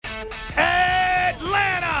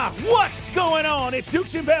What's going on? It's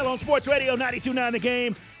Dukes and Bell on Sports Radio 92.9 The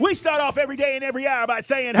Game. We start off every day and every hour by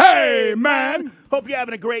saying, hey, man. Hope you're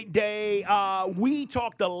having a great day. We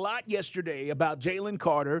talked a lot yesterday about Jalen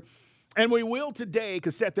Carter, and we will today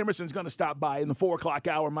because Seth Emerson's going to stop by in the 4 o'clock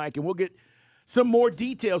hour, Mike, and we'll get some more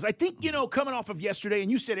details. I think, coming off of yesterday, and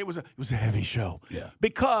you said it was a heavy show. Yeah.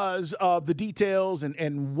 Because of the details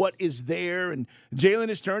and what is there. And Jalen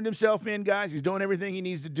has turned himself in, guys. He's doing everything he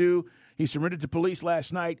needs to do. He surrendered to police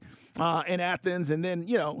last night in Athens, and then,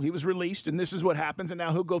 he was released, and this is what happens, and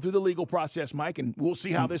now he'll go through the legal process, Mike, and we'll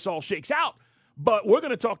see how this all shakes out. But we're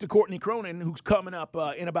going to talk to Courtney Cronin, who's coming up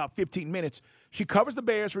in about 15 minutes. She covers the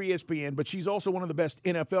Bears for ESPN, but she's also one of the best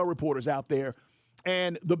NFL reporters out there.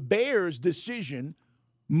 And the Bears' decision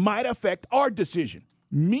might affect our decision,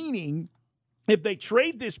 meaning if they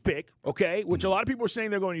trade this pick, okay, which a lot of people are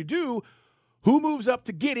saying they're going to do, who moves up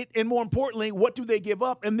to get it? And more importantly, what do they give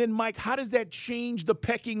up? And then, Mike, how does that change the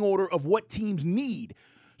pecking order of what teams need?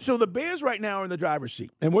 So the Bears right now are in the driver's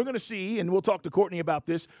seat. And we're going to see, and we'll talk to Courtney about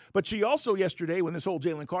this, but she also yesterday, when this whole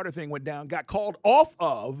Jalen Carter thing went down, got called off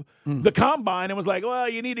of the combine and was like, well,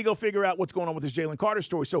 you need to go figure out what's going on with this Jalen Carter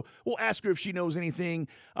story. So we'll ask her if she knows anything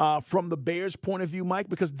from the Bears' point of view, Mike,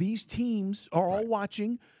 because these teams are all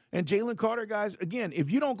watching. And Jalen Carter, guys, again,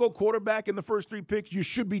 if you don't go quarterback in the first 3 picks, you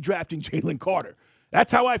should be drafting Jalen Carter.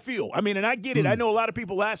 That's how I feel. I mean, and I get it. I know a lot of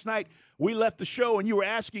people last night, we left the show and you were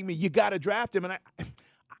asking me, you got to draft him. And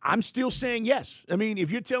I'm still saying yes. I mean,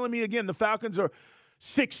 if you're telling me, again, the Falcons are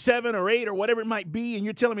 6, 7, or 8 or whatever it might be, and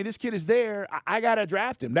you're telling me this kid is there, I got to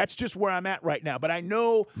draft him. That's just where I'm at right now. But I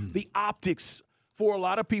know the optics for a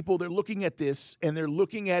lot of people, they're looking at this, and they're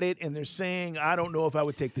looking at it, and they're saying, I don't know if I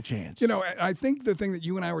would take the chance. I think the thing that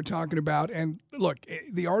you and I were talking about, and look,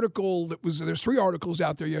 the article there's 3 articles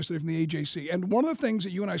out there yesterday from the AJC, and one of the things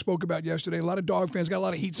that you and I spoke about yesterday, a lot of dog fans got a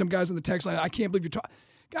lot of heat, some guys on the text line, I can't believe you're talking.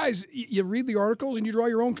 Guys, you read the articles and you draw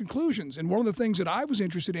your own conclusions. And one of the things that I was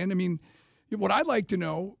interested in, what I'd like to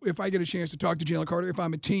know, if I get a chance to talk to Jalen Carter, if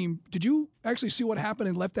I'm a team, did you actually see what happened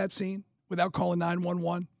and left that scene without calling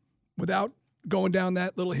 911, without going down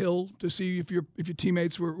that little hill to see if your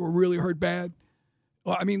teammates were really hurt bad?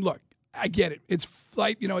 Well, look, I get it. It's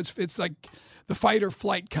flight, it's like the fight or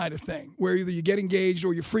flight kind of thing, where either you get engaged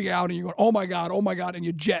or you freak out and you go, oh my God, and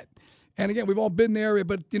you jet. And again, we've all been there,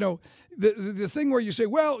 but the thing where you say,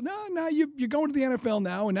 well, no, you're going to the NFL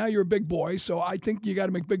now, and now you're a big boy, so I think you got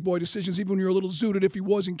to make big boy decisions, even when you're a little zooted, if he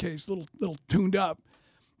was in case, little tuned up.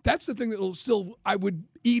 That's the thing that'll still, I would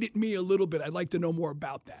eat at me a little bit. I'd like to know more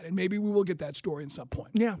about that, and maybe we will get that story at some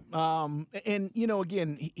point. Yeah, and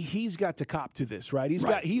again, he's got to cop to this, right?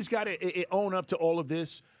 He's got to own up to all of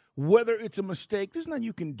this. Whether it's a mistake, there's nothing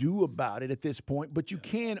you can do about it at this point, but you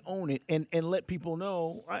can own it and let people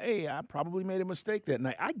know, hey, I probably made a mistake that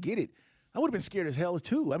night. I get it. I would have been scared as hell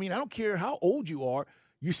too. I don't care how old you are.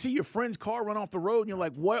 You see your friend's car run off the road and you're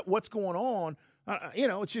like, what's going on?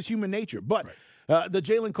 It's just human nature. But the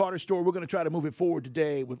Jalen Carter story, we're going to try to move it forward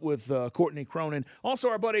today with Courtney Cronin. Also,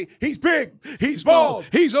 our buddy, he's big, he's bald,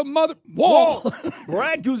 he's a mother wall.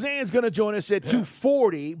 Brad Guzan's going to join us at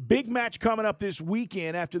 2:40. Big match coming up this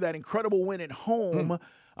weekend after that incredible win at home.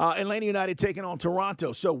 Atlanta United taking on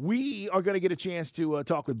Toronto. So we are going to get a chance to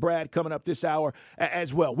talk with Brad coming up this hour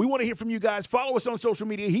as well. We want to hear from you guys. Follow us on social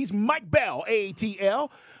media. He's Mike Bell, ATL.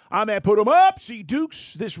 I'm at Put 'em Up. See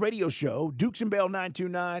Dukes, this radio show, Dukes and Bell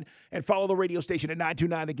 929, and follow the radio station at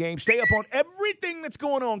 929 The Game. Stay up on everything that's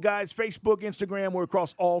going on, guys. Facebook, Instagram, we're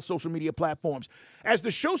across all social media platforms. As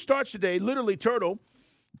the show starts today, literally, Turtle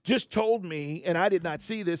just told me, and I did not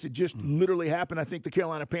see this, it just literally happened. I think the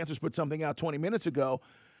Carolina Panthers put something out 20 minutes ago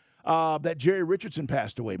that Jerry Richardson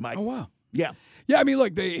passed away, Mike. Oh, wow. Yeah. Yeah,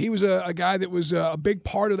 look, he was a guy that was a big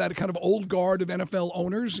part of that kind of old guard of NFL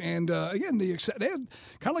owners. And, again, they had kind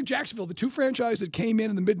of like Jacksonville, the 2 franchises that came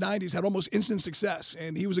in the mid-'90s had almost instant success.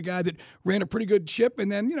 And he was a guy that ran a pretty good ship.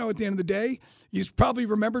 And then, at the end of the day, he's probably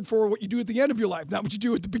remembered for what you do at the end of your life, not what you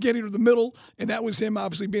do at the beginning or the middle. And that was him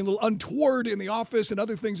obviously being a little untoward in the office and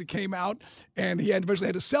other things that came out. And he eventually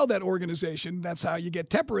had to sell that organization. That's how you get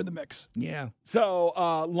Tepper in the mix. Yeah. So,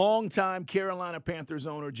 longtime Carolina Panthers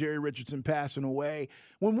owner Jerry Richardson passing away.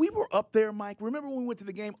 When we were up there, Mike, remember when we went to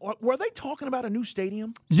the game, were they talking about a new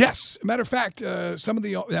stadium? Yes. Matter of fact, now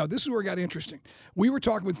this is where it got interesting. We were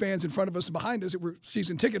talking with fans in front of us and behind us that were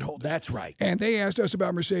season ticket holders. That's right. And they asked us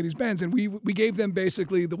about Mercedes-Benz, and we gave them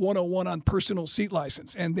basically the 101 on personal seat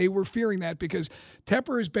license. And they were fearing that because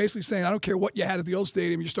Tepper is basically saying, I don't care what you had at the old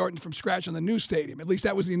stadium, you're starting from scratch on the new stadium. At least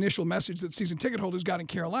that was the initial message that season ticket holders got in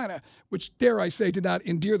Carolina, which, dare I say, did not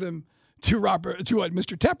endear them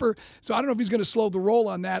Mr. Tepper. So I don't know if he's going to slow the roll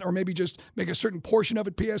on that or maybe just make a certain portion of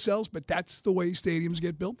it PSLs, but that's the way stadiums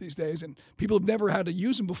get built these days. And people have never had to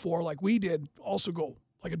use them before like we did also go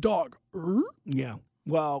like a dog. Yeah.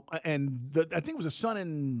 Well, and I think it was a son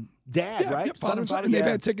and dad, right? Yeah, father and son. And they've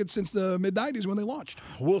had tickets since the mid-'90s when they launched.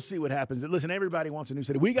 We'll see what happens. Listen, everybody wants a new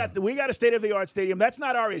stadium. We got a state-of-the-art stadium. That's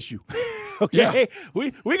not our issue. Okay? Yeah.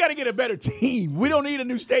 We got to get a better team. We don't need a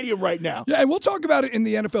new stadium right now. Yeah, and we'll talk about it in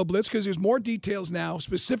the NFL Blitz because there's more details now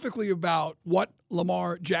specifically about what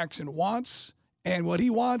Lamar Jackson wants. And what he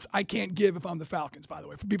wants, I can't give if I'm the Falcons, by the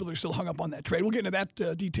way, for people that are still hung up on that trade. We'll get into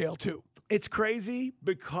that detail, too. It's crazy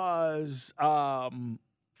because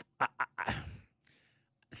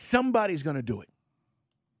somebody's going to do it.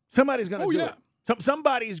 Somebody's going to do it.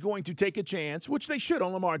 Somebody's going to take a chance, which they should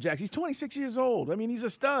on Lamar Jackson. He's 26 years old. I mean, he's a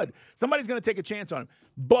stud. Somebody's going to take a chance on him.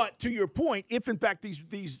 But to your point, if in fact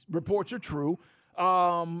these reports are true,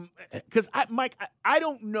 because Mike, I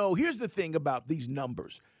don't know. Here's the thing about these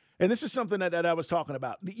numbers. And this is something that I was talking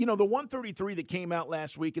about. You know, the 133 that came out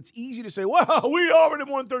last week, it's easy to say, well, we offered him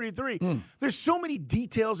 133. There's so many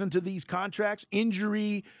details into these contracts,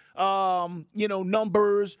 injury,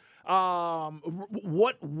 numbers,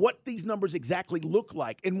 what these numbers exactly look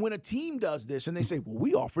like. And when a team does this and they say, well,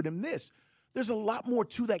 we offered him this, there's a lot more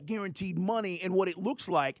to that guaranteed money and what it looks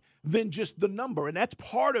like than just the number. And that's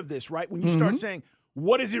part of this, right? When you start saying,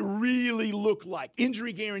 what does it really look like?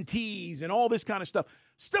 Injury guarantees and all this kind of stuff.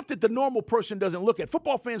 Stuff that the normal person doesn't look at.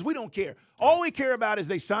 Football fans, we don't care. All we care about is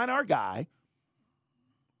they sign our guy.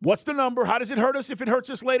 What's the number? How does it hurt us if it hurts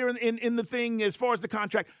us later in the thing as far as the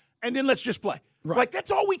contract? And then let's just play. Right. Like,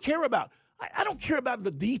 that's all we care about. I don't care about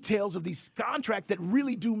the details of these contracts that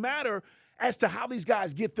really do matter as to how these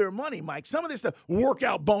guys get their money, Mike. Some of this stuff,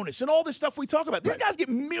 workout bonus and all this stuff we talk about. These guys get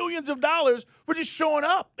millions of dollars for just showing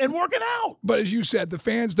up and working out. But as you said, the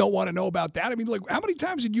fans don't want to know about that. I mean, like, how many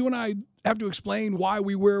times did you and I have to explain why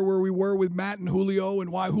we were where we were with Matt and Julio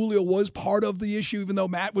and why Julio was part of the issue, even though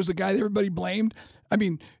Matt was the guy that everybody blamed? I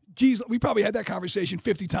mean, geez, we probably had that conversation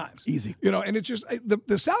 50 times. Easy. And it's just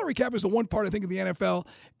the salary cap is the one part I think of the NFL.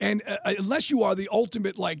 And unless you are the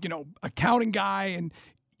ultimate, accounting guy, and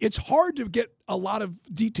it's hard to get a lot of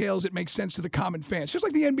details that make sense to the common fans. Just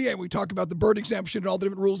like the NBA, we talk about the bird exemption and all the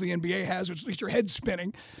different rules the NBA has, which at least your head's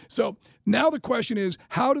spinning. So now the question is,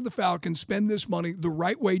 how do the Falcons spend this money the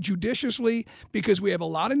right way, judiciously? Because we have a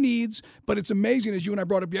lot of needs, but it's amazing, as you and I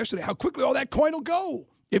brought up yesterday, how quickly all that coin will go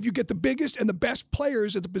if you get the biggest and the best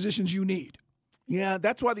players at the positions you need. Yeah,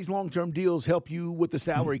 that's why these long-term deals help you with the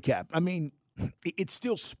salary cap. I mean, it's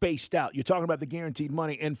still spaced out. You're talking about the guaranteed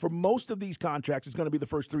money, and for most of these contracts, it's going to be the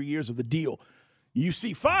first 3 years of the deal. You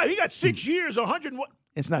see 5, he got 6 years, 100.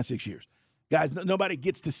 It's not 6 years. Guys, nobody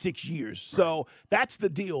gets to 6 years. So that's the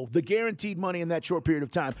deal, the guaranteed money in that short period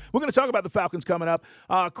of time. We're going to talk about the Falcons coming up.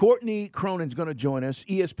 Courtney Cronin's going to join us,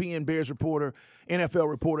 ESPN Bears reporter, NFL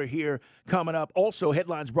reporter here coming up. Also,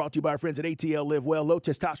 headlines brought to you by our friends at ATL Live Well. Low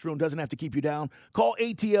testosterone doesn't have to keep you down. Call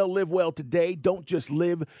ATL Live Well today. Don't just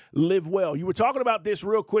live well. You were talking about this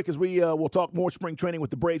real quick as we'll talk more spring training with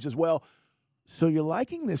the Braves as well. So you're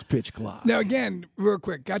liking this pitch clock? Now, again, real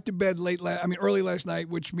quick, got to bed early last night,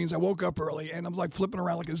 which means I woke up early, and I'm like flipping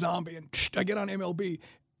around like a zombie, and I get on MLB.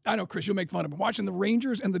 I know, Chris, you'll make fun of me. Watching the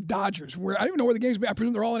Rangers and the Dodgers, where I don't even know where the game's been. I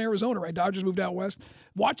presume they're all in Arizona, right? Dodgers moved out west.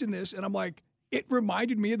 Watching this, and I'm like, it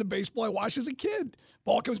reminded me of the baseball I watched as a kid.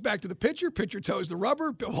 Ball comes back to the pitcher toes the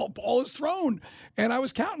rubber, ball is thrown. And I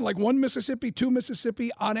was counting like 1 Mississippi, 2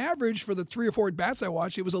 Mississippi. On average, for the 3 or 4 at-bats I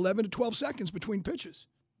watched, it was 11 to 12 seconds between pitches.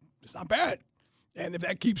 It's not bad. And if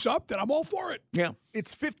that keeps up, then I'm all for it. Yeah.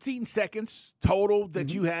 It's 15 seconds total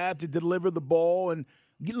that you have to deliver the ball. And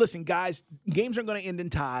listen, guys, games aren't going to end in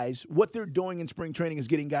ties. What they're doing in spring training is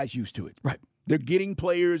getting guys used to it. Right. They're getting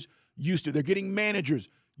players used to it. They're getting managers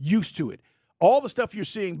used to it. All the stuff you're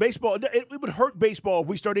seeing, baseball, it would hurt baseball if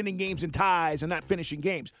we start ending games in ties and not finishing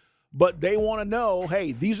games. But they want to know,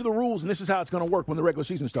 hey, these are the rules, and this is how it's going to work when the regular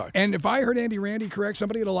season starts. And if I heard Andy Randy correct,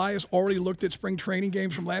 somebody at Elias already looked at spring training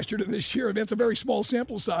games from last year to this year. That's a very small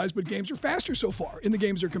sample size, but games are faster so far in the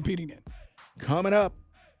games they're competing in. Coming up,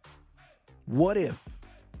 what if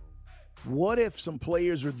some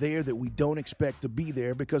players are there that we don't expect to be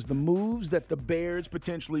there because the moves that the Bears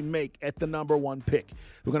potentially make at the number 1 pick?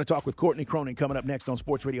 We're going to talk with Courtney Cronin coming up next on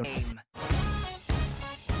Sports Radio.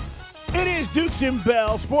 It is Dukes and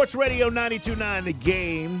Bell, Sports Radio 92.9 The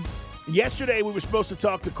Game. Yesterday, we were supposed to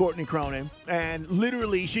talk to Courtney Cronin, and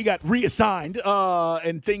literally she got reassigned,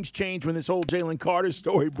 and things changed when this whole Jalen Carter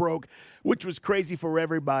story broke, which was crazy for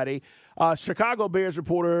everybody. Chicago Bears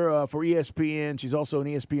reporter for ESPN. She's also an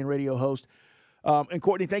ESPN radio host. And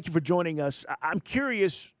Courtney, thank you for joining us. I'm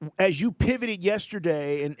curious, as you pivoted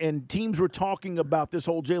yesterday and teams were talking about this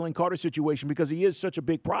whole Jalen Carter situation because he is such a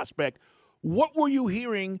big prospect, what were you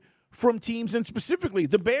hearing from teams, and specifically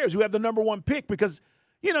the Bears, who have the number one pick? Because,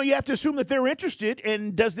 you have to assume that they're interested,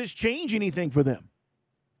 and does this change anything for them?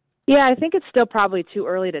 Yeah, I think it's still probably too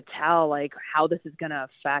early to tell, how this is going to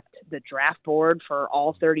affect the draft board for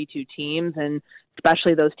all 32 teams, and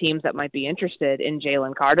especially those teams that might be interested in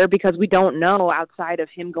Jalen Carter, because we don't know, outside of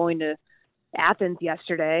him going to Athens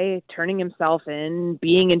yesterday, turning himself in,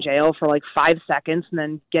 being in jail for 5 seconds, and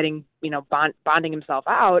then getting, bonding himself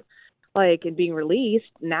out, and being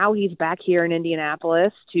released. Now he's back here in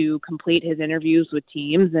Indianapolis to complete his interviews with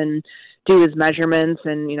teams and do his measurements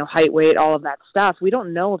and, height, weight, all of that stuff. We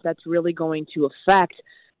don't know if that's really going to affect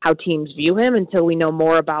how teams view him until we know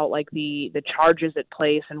more about the charges at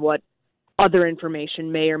place and what other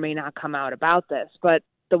information may or may not come out about this. But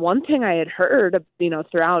the one thing I had heard,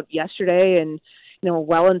 throughout yesterday and,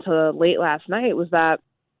 well into late last night was that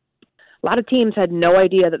a lot of teams had no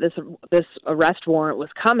idea that this arrest warrant was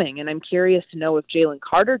coming. And I'm curious to know if Jalen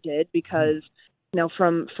Carter did, because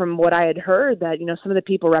from what I had heard, that, some of the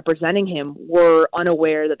people representing him were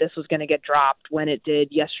unaware that this was going to get dropped when it did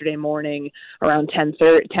yesterday morning around 10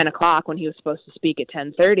 o'clock when he was supposed to speak at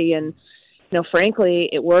 10:30. And, frankly,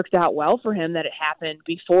 it worked out well for him that it happened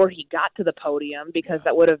before he got to the podium, because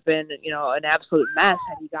that would have been, an absolute mess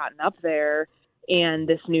had he gotten up there and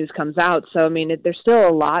this news comes out. So, there's still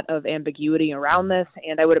a lot of ambiguity around this.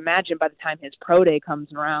 And I would imagine by the time his pro day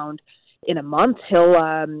comes around in a month, he'll,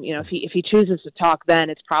 if he chooses to talk then,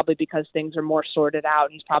 it's probably because things are more sorted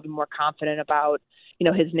out. He's probably more confident about,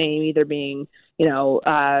 his name either being,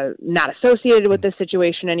 not associated with this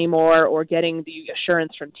situation anymore, or getting the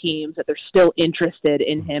assurance from teams that they're still interested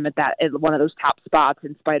in him at one of those top spots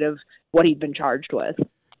in spite of what he'd been charged with.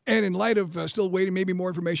 And in light of still waiting, maybe more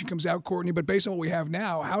information comes out, Courtney, but based on what we have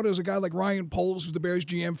now, how does a guy like Ryan Poles, who's the Bears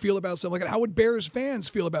GM, feel about something like that? How would Bears fans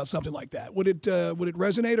feel about something like that? Would it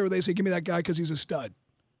resonate, or would they say, give me that guy because he's a stud?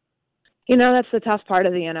 That's the tough part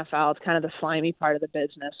of the NFL. It's kind of the slimy part of the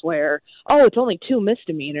business where, it's only 2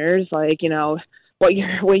 misdemeanors, what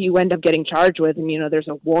you end up getting charged with, and, there's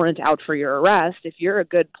a warrant out for your arrest. If you're a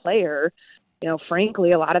good player,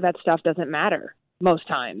 frankly, a lot of that stuff doesn't matter most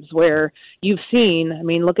times, where you've seen,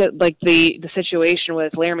 look at the situation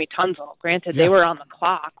with Laramie Tunsil. Granted, They were on the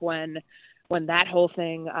clock when that whole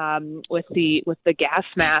thing with the gas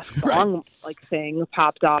mask song thing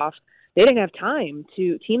popped off. They didn't have time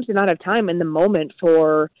teams did not have time in the moment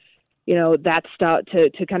for, that stuff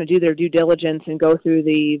to kind of do their due diligence and go through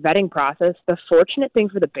the vetting process. The fortunate thing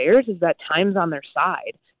for the Bears is that time's on their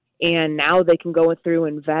side, and now they can go through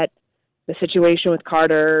and vet the situation with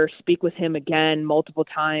Carter, speak with him again multiple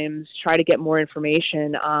times, try to get more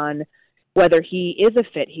information on whether he is a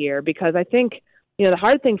fit here. Because I think, the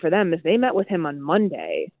hard thing for them is they met with him on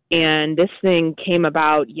Monday, and this thing came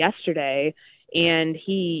about yesterday, and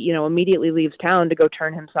he, immediately leaves town to go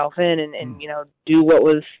turn himself in and do what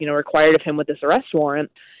was, required of him with this arrest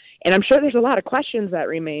warrant. And I'm sure there's a lot of questions that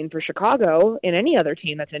remain for Chicago and any other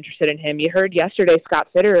team that's interested in him. You heard yesterday Scott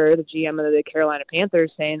Fitterer, the GM of the Carolina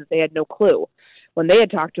Panthers, saying that they had no clue when they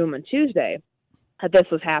had talked to him on Tuesday that this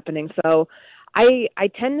was happening. So I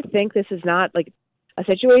tend to think this is not a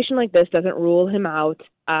situation like this doesn't rule him out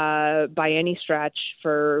by any stretch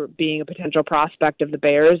for being a potential prospect of the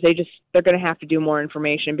Bears. They're going to have to do more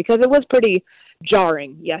information, because it was pretty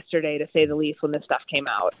jarring yesterday, to say the least, when this stuff came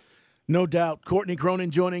out. No doubt. Courtney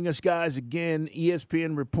Cronin joining us, guys. Again,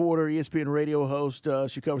 ESPN reporter, ESPN radio host.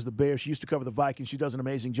 She covers the Bears. She used to cover the Vikings. She does an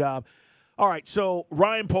amazing job. All right, so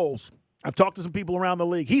Ryan Poles. I've talked to some people around the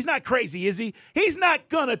league. He's not crazy, is he? He's not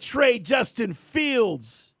going to trade Justin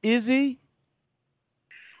Fields, is he?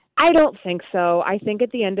 I don't think so. I think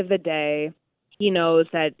at the end of the day, he knows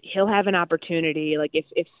that he'll have an opportunity.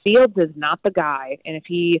 If Fields is not the guy, and if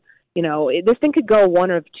he – this thing could go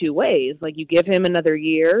one of two ways. You give him another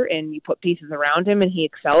year and you put pieces around him and he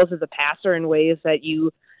excels as a passer in ways that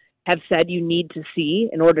you have said you need to see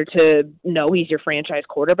in order to know he's your franchise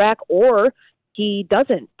quarterback, or he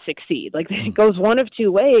doesn't succeed. It goes one of two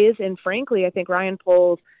ways. And frankly, I think Ryan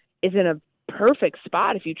Poles is in a perfect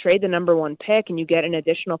spot if you trade the number 1 pick and you get an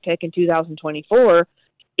additional pick in 2024.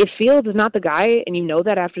 If Fields is not the guy, and you know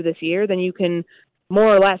that after this year, then you can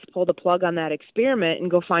more or less pull the plug on that experiment and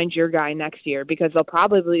go find your guy next year, because they'll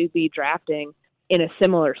probably be drafting in a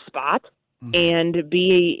similar spot and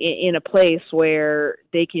be in a place where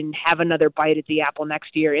they can have another bite at the apple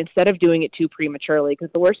next year instead of doing it too prematurely.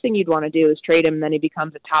 Because the worst thing you'd want to do is trade him and then he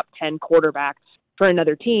becomes a top 10 quarterback for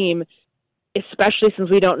another team. especially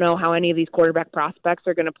since we don't know how any of these quarterback prospects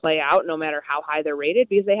are going to play out, no matter how high they're rated,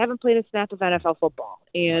 because they haven't played a snap of NFL football.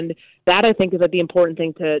 And that, I think, is the important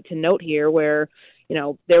thing to note here, where,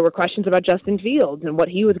 there were questions about Justin Fields and what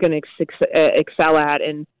he was going to excel at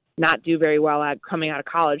and not do very well at coming out of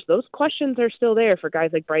college. Those questions are still there for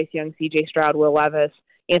guys like Bryce Young, C.J. Stroud, Will Levis,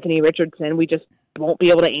 Anthony Richardson. We just won't be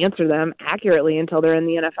able to answer them accurately until they're in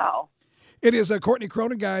the NFL. It is Courtney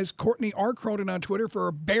Cronin, guys. Courtney R. Cronin on Twitter for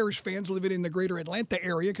our Bears fans living in the greater Atlanta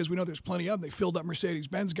area, because we know there's plenty of them. They filled up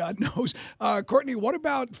Mercedes-Benz, God knows. Courtney, what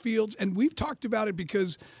about Fields? And we've talked about it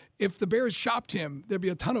because if the Bears shopped him, there'd be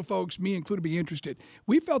a ton of folks, me included, be interested.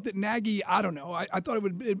 We felt that Nagy, I don't know, I thought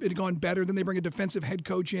it had gone better. Then they bring a defensive head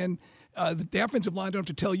coach in. The offensive line, I don't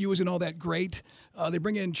have to tell you, isn't all that great. They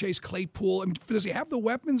bring in Chase Claypool. I mean, does he have the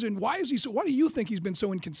weapons? And why do you think he's been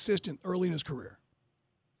so inconsistent early in his career?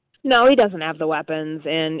 No, he doesn't have the weapons.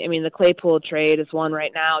 And, I mean, the Claypool trade is one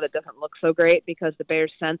right now that doesn't look so great because the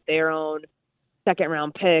Bears sent their own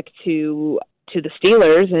second-round pick to the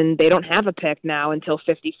Steelers, and they don't have a pick now until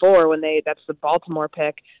 54 that's the Baltimore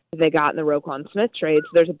pick that they got in the Roquan Smith trade. So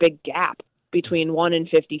there's a big gap between 1 and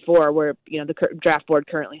 54 where, the draft board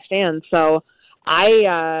currently stands. So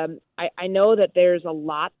I know that there's a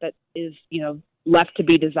lot that is, left to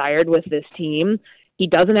be desired with this team. He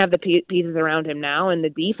doesn't have the pieces around him now, and the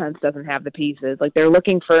defense doesn't have the pieces. Like, they're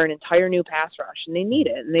looking for an entire new pass rush, and they need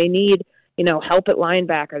it. And they need, help at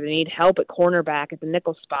linebacker. They need help at cornerback at the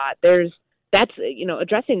nickel spot.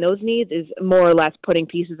 Addressing those needs is more or less putting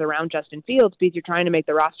pieces around Justin Fields because you're trying to make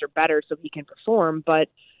the roster better so he can perform. But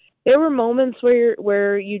there were moments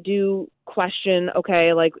where you do question,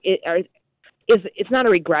 okay, like it's not a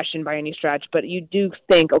regression by any stretch, but you do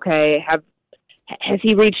think, okay, has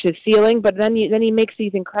he reached his ceiling? But then he makes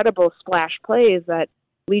these incredible splash plays that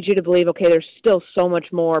lead you to believe, okay, there's still so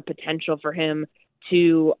much more potential for him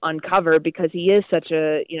to uncover because he is such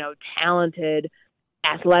a, talented,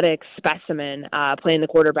 athletic specimen playing the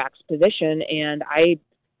quarterback's position. And I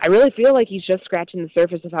really feel like he's just scratching the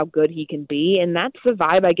surface of how good he can be. And that's the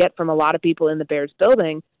vibe I get from a lot of people in the Bears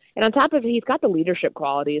building. And on top of it, he's got the leadership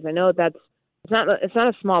qualities. I know it's not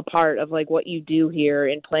a small part of like what you do here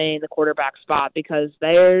in playing the quarterback spot, because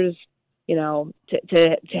there's, to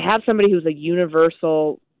have somebody who's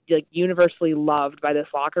universally loved by this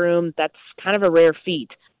locker room, that's kind of a rare feat,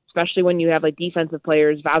 especially when you have like defensive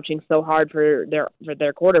players vouching so hard for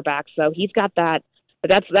their quarterback. So he's got that, but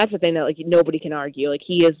that's the thing that like nobody can argue. Like,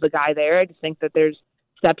 he is the guy there. I just think that there's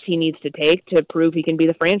steps he needs to take to prove he can be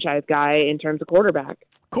the franchise guy in terms of quarterback.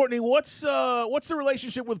 Courtney, what's the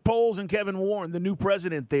relationship with Poles and Kevin Warren, the new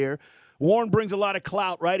president there? Warren brings a lot of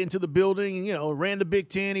clout right into the building. Ran the Big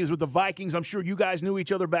Ten. He was with the Vikings. I'm sure you guys knew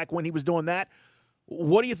each other back when he was doing that.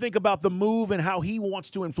 What do you think about the move and how he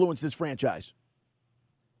wants to influence this franchise?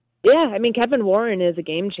 Yeah, I mean, Kevin Warren is a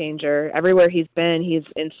game changer. Everywhere he's been, he's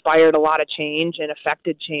inspired a lot of change and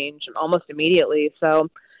affected change almost immediately. So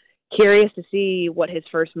curious to see what his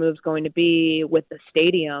first move is going to be with the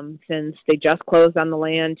stadium, since they just closed on the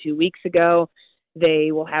land 2 weeks ago.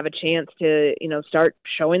 They will have a chance to, start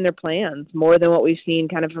showing their plans more than what we've seen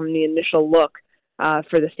kind of from the initial look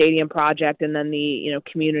for the stadium project and then the,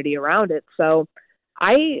 community around it. So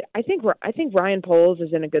I think Ryan Poles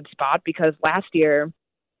is in a good spot because last year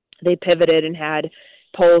they pivoted and had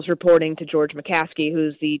Poles reporting to George McCaskey,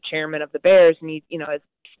 who's the chairman of the Bears, and he, has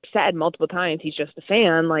said multiple times he's just a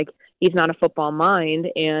fan, like he's not a football mind.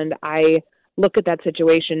 And I look at that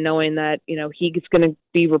situation knowing that, he's going to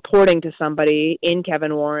be reporting to somebody in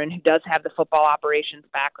Kevin Warren who does have the football operations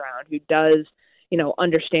background, who does,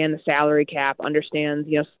 understand the salary cap, understands,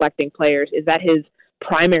 selecting players. Is that his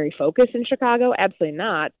primary focus in Chicago? Absolutely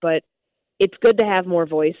not. But it's good to have more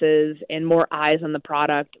voices and more eyes on the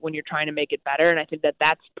product when you're trying to make it better. And I think that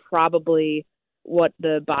that's probably what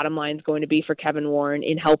the bottom line is going to be for Kevin Warren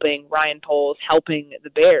in helping Ryan Poles, helping the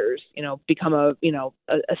Bears, become a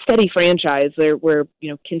steady franchise where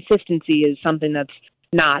consistency is something that's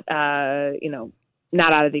not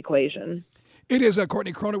out of the equation. It is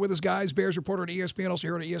Courtney Cronin with us, guys. Bears reporter at ESPN, also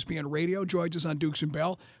here on ESPN Radio. Joins us on Dukes and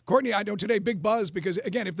Bell. Courtney, I know today, big buzz because,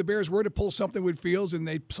 again, if the Bears were to pull something with Fields and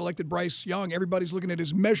they selected Bryce Young, everybody's looking at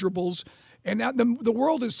his measurables. And now the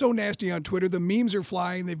world is so nasty on Twitter. The memes are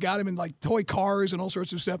flying. They've got him in, like, toy cars and all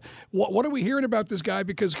sorts of stuff. What are we hearing about this guy?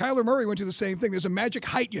 Because Kyler Murray went to the same thing. There's a magic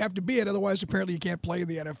height you have to be at. Otherwise, apparently, you can't play in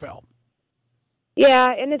the NFL.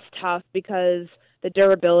 Yeah, and it's tough because the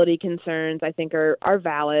durability concerns, I think, are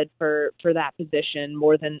valid for that position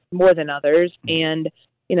more than others. And,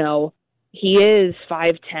 he is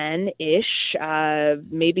 5'10"-ish.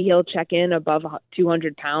 Maybe he'll check in above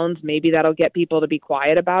 200 pounds. Maybe that'll get people to be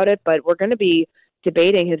quiet about it. But we're going to be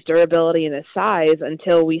debating his durability and his size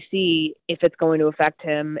until we see if it's going to affect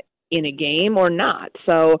him in a game or not.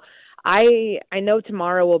 So I know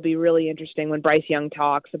tomorrow will be really interesting when Bryce Young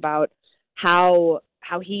talks about how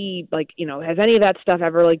he, like, you know, has any of that stuff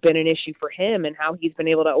ever like been an issue for him, and how he's been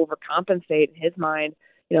able to overcompensate in his mind,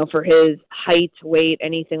 you know, for his height, weight,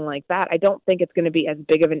 anything like that. I don't think it's going to be as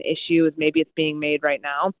big of an issue as maybe it's being made right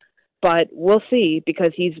now, but we'll see,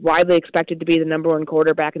 because he's widely expected to be the number one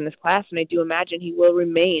quarterback in this class, and I do imagine he will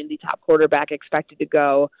remain the top quarterback expected to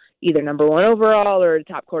go either number one overall or the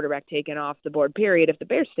top quarterback taken off the board, period, if the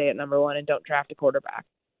Bears stay at number one and don't draft a quarterback.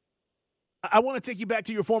 I want to take you back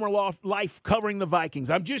to your former life covering the Vikings.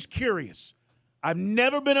 I'm just curious. I've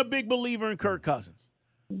never been a big believer in Kirk Cousins.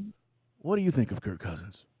 What do you think of Kirk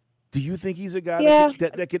Cousins? Do you think he's a guy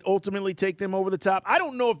that could ultimately take them over the top? I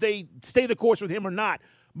don't know if they stay the course with him or not,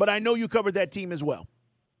 but I know you covered that team as well.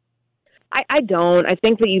 I don't. I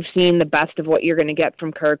think that you've seen the best of what you're going to get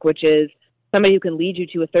from Kirk, which is somebody who can lead you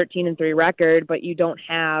to a 13-3 record, but you don't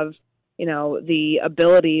have, you know, the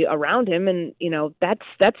ability around him. And, you know, that's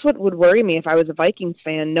what would worry me if I was a Vikings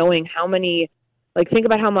fan, knowing how many, like, think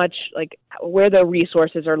about how much, like, where the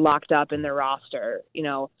resources are locked up in their roster. You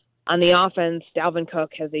know, on the offense, Dalvin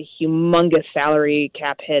Cook has a humongous salary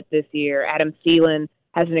cap hit this year. Adam Thielen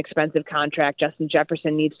has an expensive contract. Justin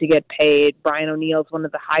Jefferson needs to get paid. Brian O'Neill's one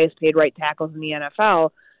of the highest paid right tackles in the NFL.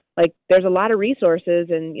 Like, there's a lot of resources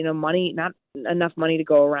and, you know, money, not enough money to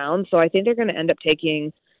go around. So I think they're going to end up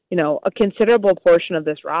taking, you know, a considerable portion of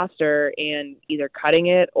this roster and either cutting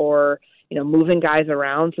it or, you know, moving guys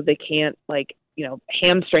around so they can't, like, you know,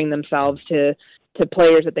 hamstring themselves to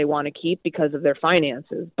players that they want to keep because of their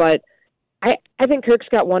finances. But I think Kirk's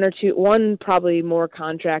got one probably more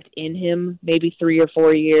contract in him, maybe 3 or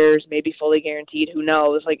 4 years, maybe fully guaranteed. Who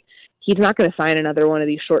knows? Like, he's not going to sign another one of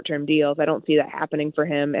these short-term deals. I don't see that happening for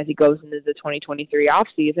him as he goes into the 2023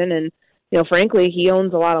 offseason. And, you know, frankly, he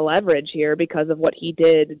owns a lot of leverage here because of what he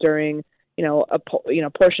did during, you know, a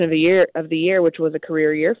portion of the year, which was a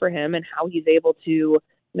career year for him, and how he's able to, you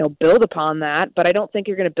know, build upon that. But I don't think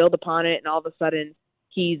you're going to build upon it and all of a sudden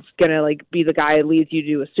he's going to, like, be the guy that leads you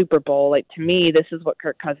to a Super Bowl. Like, to me, this is what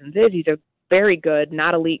Kirk Cousins is. He's a very good,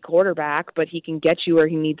 not elite quarterback, but he can get you where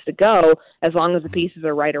he needs to go as long as the pieces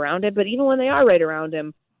are right around him. But even when they are right around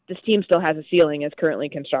him, this team still has a ceiling as currently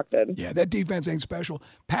constructed. Yeah, that defense ain't special.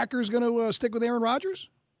 Packers going to stick with Aaron Rodgers?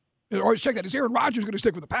 Or check that. Is Aaron Rodgers going to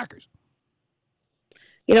stick with the Packers?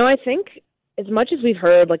 You know, I think as much as we've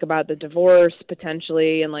heard, like, about the divorce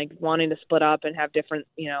potentially and, like, wanting to split up and have different,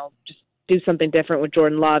 you know, just do something different with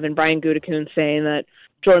Jordan Love, and Brian Gutekunst saying that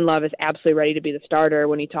Jordan Love is absolutely ready to be the starter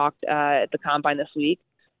when he talked at the Combine this week,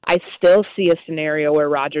 I still see a scenario where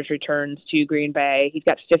Rodgers returns to Green Bay. He's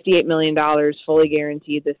got $58 million fully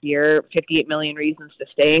guaranteed this year, 58 million reasons to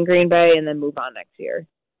stay in Green Bay and then move on next year.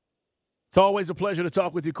 It's always a pleasure to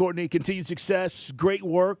talk with you, Courtney. Continued success, great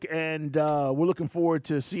work, and we're looking forward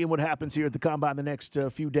to seeing what happens here at the Combine the next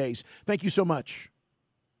few days. Thank you so much.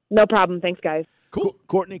 No problem. Thanks, guys. Cool.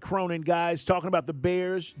 Courtney Cronin, guys, talking about the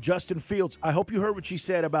Bears, Justin Fields. I hope you heard what she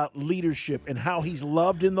said about leadership and how he's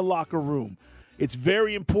loved in the locker room. It's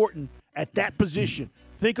very important at that position.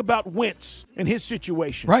 Think about Wentz and his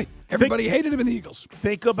situation. Right. Everybody hated him in the Eagles.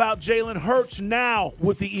 Think about Jalen Hurts now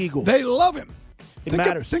with the Eagles. They love him. It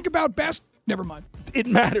matters. Think about Best. Never mind. It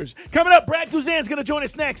matters. Coming up, Brad Guzan's going to join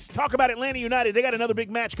us next. Talk about Atlanta United. They got another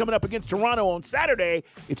big match coming up against Toronto on Saturday.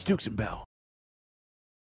 It's Dukes and Bell.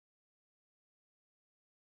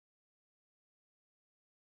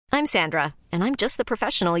 I'm Sandra, and I'm just the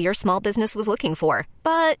professional your small business was looking for.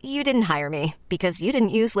 But you didn't hire me because you didn't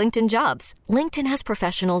use LinkedIn Jobs. LinkedIn has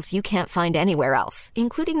professionals you can't find anywhere else,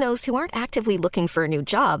 including those who aren't actively looking for a new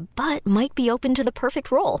job, but might be open to the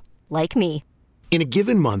perfect role, like me. In a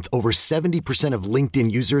given month, over 70% of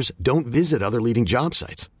LinkedIn users don't visit other leading job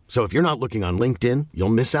sites. So if you're not looking on LinkedIn, you'll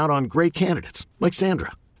miss out on great candidates like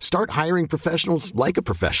Sandra. Start hiring professionals like a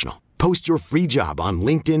professional. Post your free job on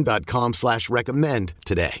linkedin.com/recommend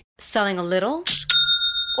today. Selling a little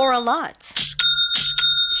or a lot?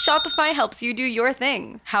 Shopify helps you do your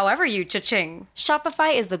thing, however you cha-ching.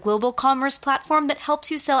 Shopify is the global commerce platform that helps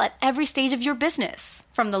you sell at every stage of your business.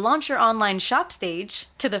 From the launch your online shop stage,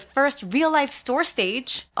 to the first real-life store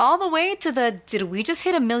stage, all the way to the did we just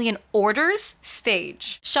hit 1 million orders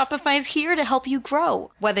stage. Shopify's here to help you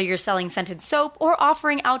grow. Whether you're selling scented soap or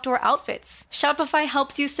offering outdoor outfits, Shopify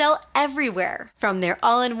helps you sell everywhere. From their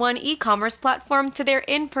all-in-one e-commerce platform to their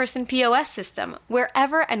in-person POS system,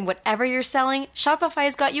 wherever and whatever you're selling,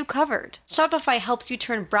 Shopify's got got you covered. Shopify helps you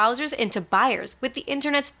turn browsers into buyers with the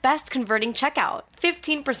internet's best converting checkout.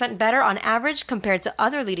 15% better on average compared to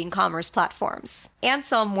other leading commerce platforms. And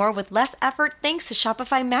sell more with less effort thanks to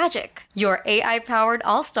Shopify Magic, your AI-powered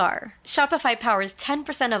all-star. Shopify powers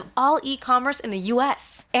 10% of all e-commerce in the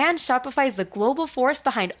U.S. And Shopify is the global force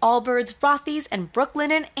behind Allbirds, Rothy's, and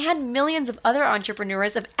Brooklinen, and millions of other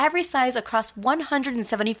entrepreneurs of every size across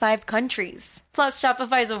 175 countries. Plus,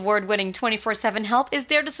 Shopify's award-winning 24/7 help is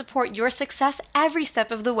there to support your success every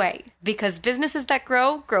step of the way. Because businesses that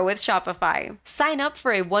grow with Shopify. Sign up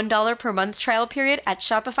for a $1 per month trial period at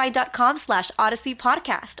shopify.com/Odyssey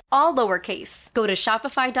Podcast, all lowercase. Go to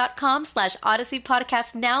shopify.com/Odyssey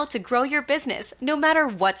Podcast now to grow your business, no matter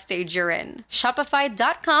what stage you're in.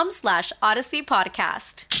 Shopify.com/Odyssey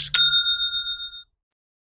Podcast.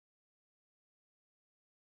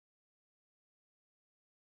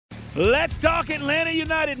 Let's talk Atlanta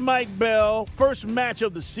United, Mike Bell. First match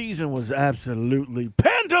of the season was absolutely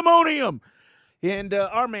pandemonium. And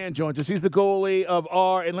our man joins us. He's the goalie of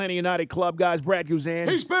our Atlanta United club, guys. Brad Guzan.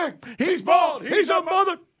 He's big. He's bald. He's a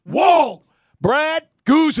mother wall. Brad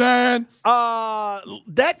Guzan.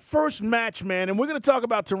 That first match, man, and we're going to talk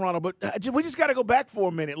about Toronto, but we just got to go back for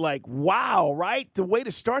a minute. Like, wow, right? The way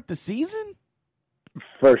to start the season?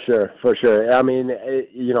 For sure. I mean,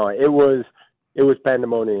 it was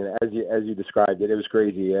pandemonium, as you described it. It was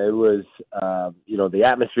crazy. It was, the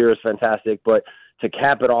atmosphere was fantastic, but to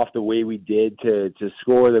cap it off the way we did, to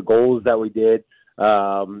score the goals that we did,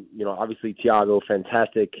 obviously Thiago,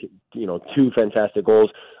 fantastic, 2 fantastic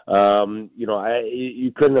goals.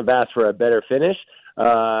 You couldn't have asked for a better finish.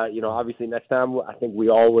 Obviously next time I think we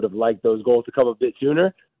all would have liked those goals to come a bit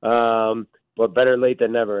sooner. But better late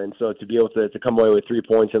than never. And so to be able to come away with 3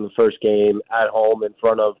 points in the first game at home in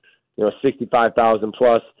front of 65,000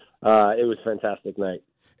 plus. It was a fantastic night.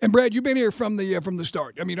 And Brad, you've been here from the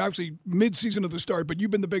start. I mean, obviously mid-season of the start, but you've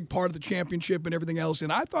been the big part of the championship and everything else.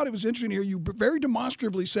 And I thought it was interesting to hear you very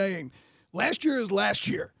demonstratively saying, last year is last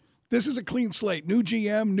year. This is a clean slate, new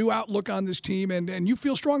GM, new outlook on this team, and you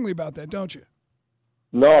feel strongly about that, don't you?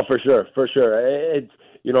 No, for sure. It's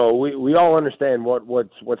we all understand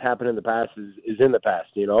what's happened in the past is in the past,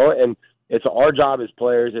 and it's our job as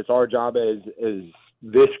players, it's our job as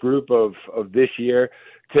this group of this year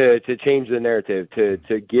to change the narrative, to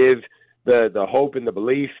give the hope and the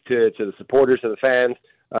belief to the supporters, to the fans,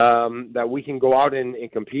 that we can go out and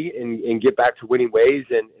compete and get back to winning ways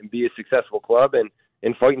and be a successful club and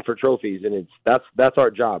fighting for trophies. And that's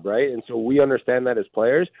our job, right? And so we understand that as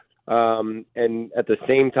players. And at the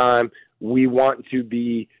same time, we want to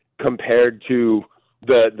be compared to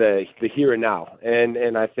the here and now.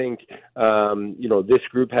 And I think, this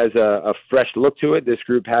group has a fresh look to it. This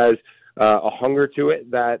group has a hunger to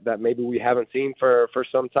it that maybe we haven't seen for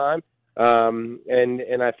some time.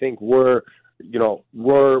 And I think we're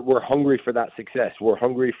hungry for that success. We're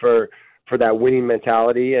hungry for that winning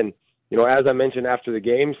mentality. And, as I mentioned after the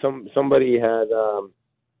game, somebody had,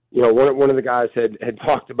 one of the guys had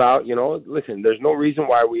talked about, listen, there's no reason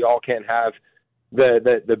why we all can't have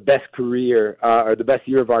the best career or the best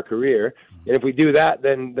year of our career. And if we do that,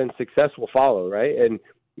 then success will follow, right? And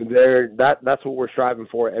that's what we're striving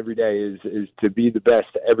for every day is to be the best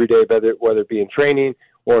every day, whether it be in training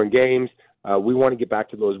or in games. We want to get back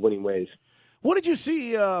to those winning ways. What did you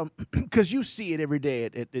see? Because you see it every day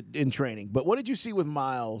in training. But what did you see with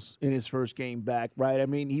Miles in his first game back? Right. I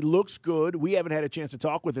mean, he looks good. We haven't had a chance to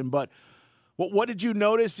talk with him, but what did you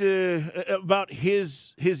notice about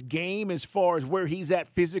his game as far as where he's at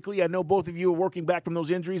physically? I know both of you are working back from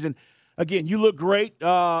those injuries, and again, you look great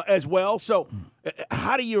as well. So,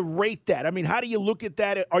 how do you rate that? I mean, how do you look at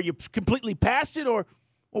that? Are you completely past it, or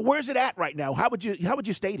where's it at right now? How would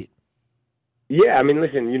you state it? Yeah, I mean,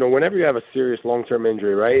 listen, whenever you have a serious long-term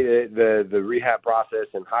injury, right, the rehab process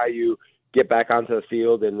and how you get back onto the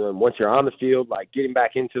field, and then once you're on the field, like getting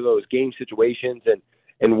back into those game situations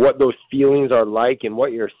and what those feelings are like and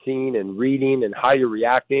what you're seeing and reading and how you're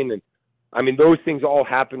reacting. And I mean, those things all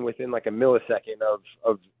happen within like a millisecond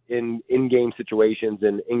of in-game situations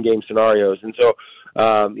and in-game scenarios. And so,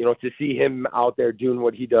 to see him out there doing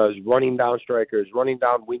what he does, running down strikers, running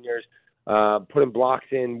down wingers, putting blocks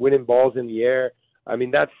in, winning balls in the air. I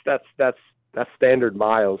mean, that's standard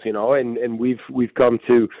Miles, and we've come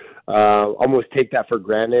to almost take that for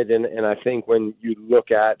granted. And I think when you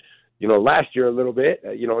look at, last year a little bit,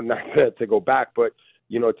 not to go back, but,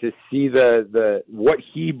 to see the what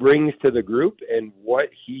he brings to the group and what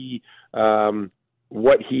he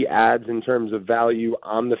adds in terms of value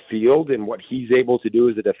on the field and what he's able to do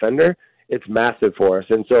as a defender, it's massive for us.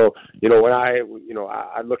 And so, when I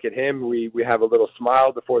look at him, we have a little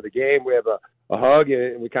smile before the game. We have a hug,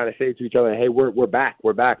 and we kind of say to each other, "Hey, we're back,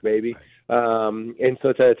 baby." And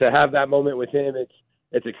so to have that moment with him,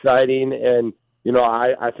 it's exciting. And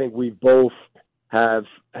I think we both have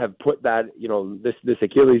put that this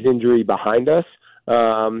Achilles injury behind us,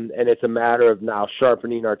 and it's a matter of now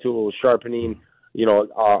sharpening our tools, sharpening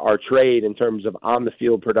our trade in terms of on the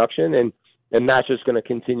field production, and that's just going to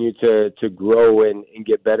continue to grow and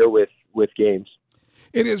get better with games.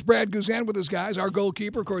 It is Brad Guzan with us, guys. Our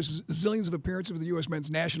goalkeeper, of course, zillions of appearances with the U.S.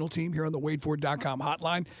 men's national team here on the WadeFord.com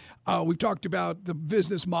hotline. We've talked about the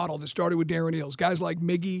business model that started with Darren Eales, guys like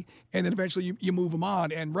Miggy, and then eventually you move them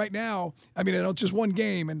on. And right now, I mean, it's just one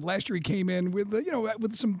game, and last year he came in with there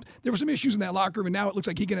were some issues in that locker room, and now it looks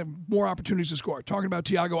like he can have more opportunities to score. Talking about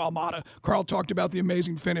Thiago Almada, Carl talked about the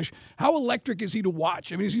amazing finish. How electric is he to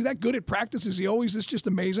watch? I mean, is he that good at practice? Is he always just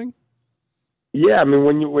amazing? Yeah, I mean,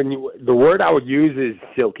 when you the word I would use is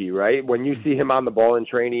silky, right? When you see him on the ball in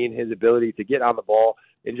training, his ability to get on the ball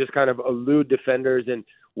and just kind of elude defenders and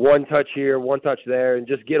one touch here, one touch there, and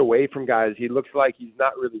just get away from guys. He looks like he's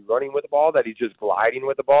not really running with the ball, that he's just gliding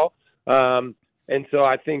with the ball. And so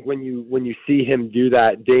I think when you see him do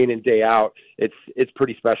that day in and day out, it's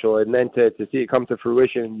pretty special. And then to see it come to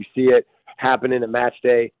fruition, and you see it happen in a match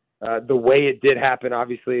day, the way it did happen,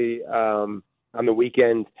 obviously on the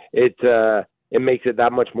weekend, it makes it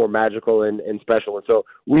that much more magical and special. And so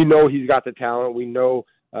we know he's got the talent. We know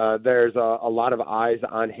there's a lot of eyes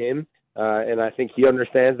on him, and I think he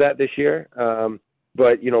understands that this year.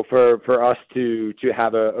 But for us to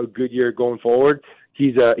have a good year going forward,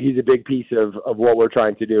 he's a big piece of what we're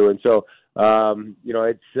trying to do. And so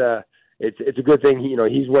it's a good thing.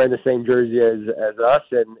 He's wearing the same jersey as us,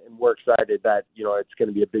 and we're excited that it's going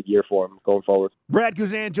to be a big year for him going forward. Brad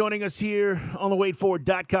Guzan joining us here on the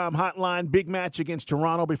WadeFord.com hotline. Big match against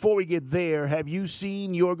Toronto. Before we get there, have you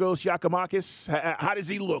seen Yorgos Giakoumakis? How does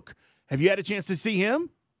he look? Have you had a chance to see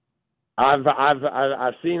him? I've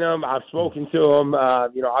seen him. I've spoken to him.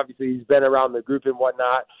 Obviously he's been around the group and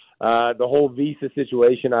whatnot. The whole visa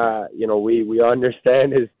situation, we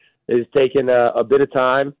understand is taking a bit of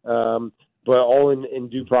time, but all in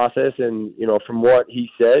due process. And from what he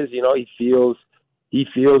says, he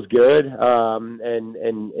feels good,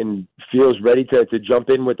 and feels ready to jump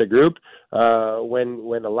in with the group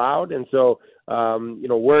when allowed. And so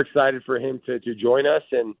we're excited for him to join us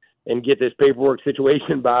and get this paperwork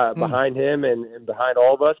situation behind him and behind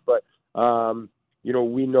all of us. But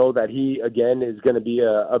we know that he again is going to be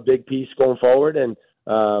a big piece going forward, and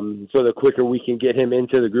so the quicker we can get him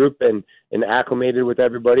into the group and acclimated with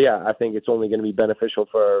everybody, I think it's only going to be beneficial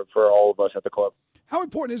for all of us at the club. How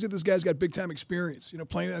important is it this guy's got big-time experience,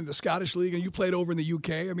 playing in the Scottish League, and you played over in the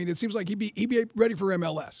UK? I mean, it seems like he'd be ready for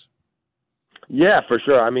MLS. Yeah, for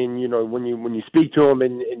sure. I mean, when you speak to him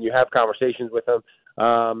and you have conversations with him,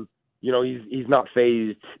 he's not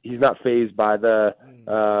phased. He's not phased by the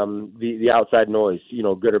outside noise,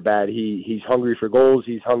 good or bad. He's hungry for goals.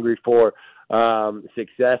 He's hungry for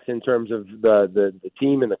success in terms of the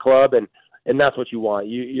team and the club, and that's what you want.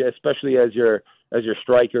 You especially as your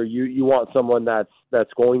striker, you want someone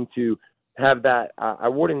that's going to have that. I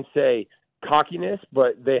wouldn't say cockiness,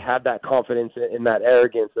 but they have that confidence and that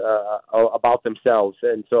arrogance about themselves,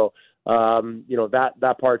 and so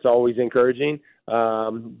that part's always encouraging.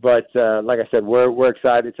 But like I said, we're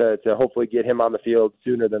excited to hopefully get him on the field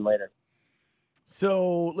sooner than later.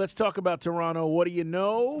 So let's talk about Toronto. What do you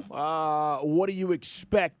know? What do you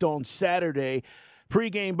expect on Saturday?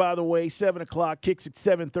 Pre-game, by the way, 7 o'clock, kicks at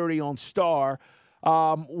 7:30 on Star.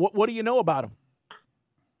 What do you know about them?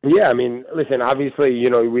 Yeah, I mean, listen, obviously,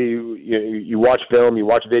 you watch film, you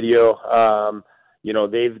watch video.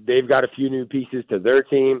 They've got a few new pieces to their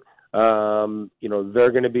team.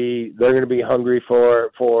 They're going to be hungry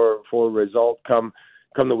for result come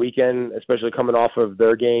the weekend, especially coming off of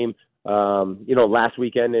their game last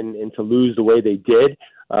weekend and to lose the way they did.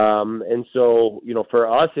 And so, for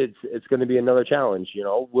us, it's going to be another challenge.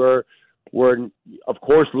 We're of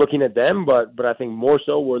course looking at them, but I think more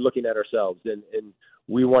so we're looking at ourselves, and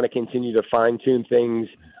we want to continue to fine tune things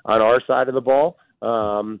on our side of the ball.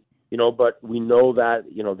 But we know that,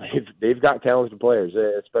 they've got talented players,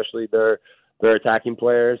 especially their attacking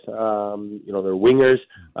players, their wingers.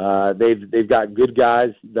 They've got good guys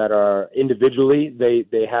that are individually,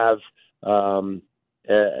 they have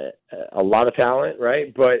a lot of talent,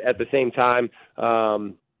 right? But at the same time,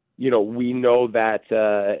 we know that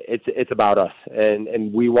it's about us,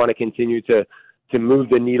 and we want to continue to move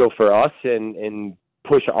the needle for us and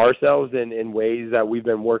push ourselves in ways that we've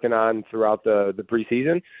been working on throughout the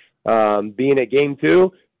preseason. Being at game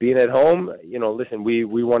 2, being at home, listen, we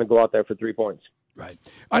want to go out there for 3 points. Right.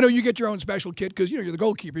 I know you get your own special kit because, you're the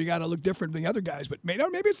goalkeeper. You got to look different than the other guys. But maybe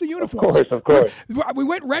it's the uniform. Of course. We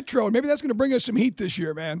went retro, and maybe that's going to bring us some heat this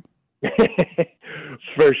year, man.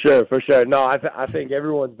 For sure. No, I think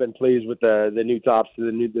everyone's been pleased with the new tops,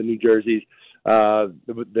 the new jerseys.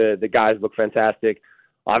 The guys look fantastic.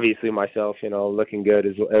 Obviously, myself, looking good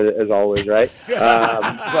as always, right?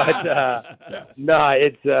 No,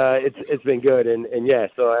 it's been good, and yeah.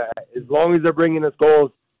 So as long as they're bringing us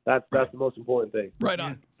goals, that's the most important thing. Right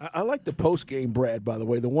on. I like the post game, Brad. By the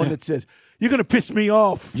way, the one that says you're gonna piss me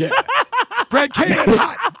off. Yeah. Brad came in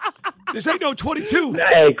hot. This ain't no 22.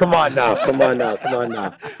 Hey, come on now.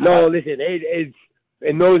 No, listen, it's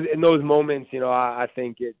in those moments, I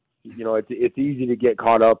think it's easy to get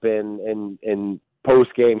caught up in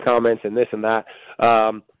post game comments and this and that.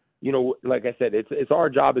 Like I said, it's our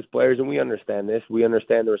job as players, and we understand this. We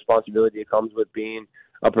understand the responsibility that comes with being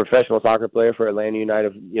a professional soccer player for Atlanta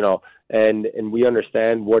United, and we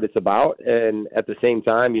understand what it's about. And at the same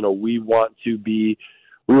time, we want to be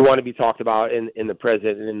talked about in the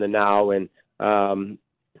present and in the now. And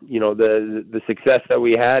the success that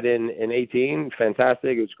we had in 18,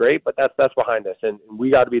 fantastic. It was great, but that's behind us, and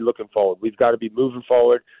we got to be looking forward. We've got to be moving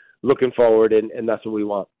forward, looking forward, and that's what we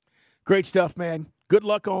want. Great stuff, man. Good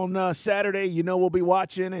luck on Saturday. We'll be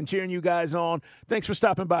watching and cheering you guys on. Thanks for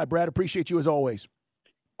stopping by, Brad. Appreciate you as always.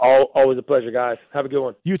 Always a pleasure, guys. Have a good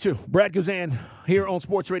one. You too. Brad Guzan here on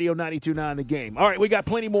Sports Radio 92.9 The Game. All right, we got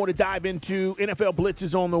plenty more to dive into. NFL Blitz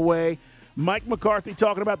is on the way. Mike McCarthy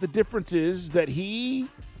talking about the differences that he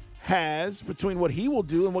has between what he will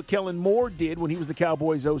do and what Kellen Moore did when he was the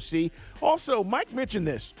Cowboys OC. Also, Mike mentioned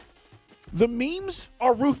this. The memes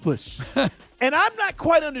are ruthless, and I'm not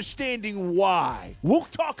quite understanding why. We'll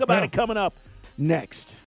talk about it coming up next.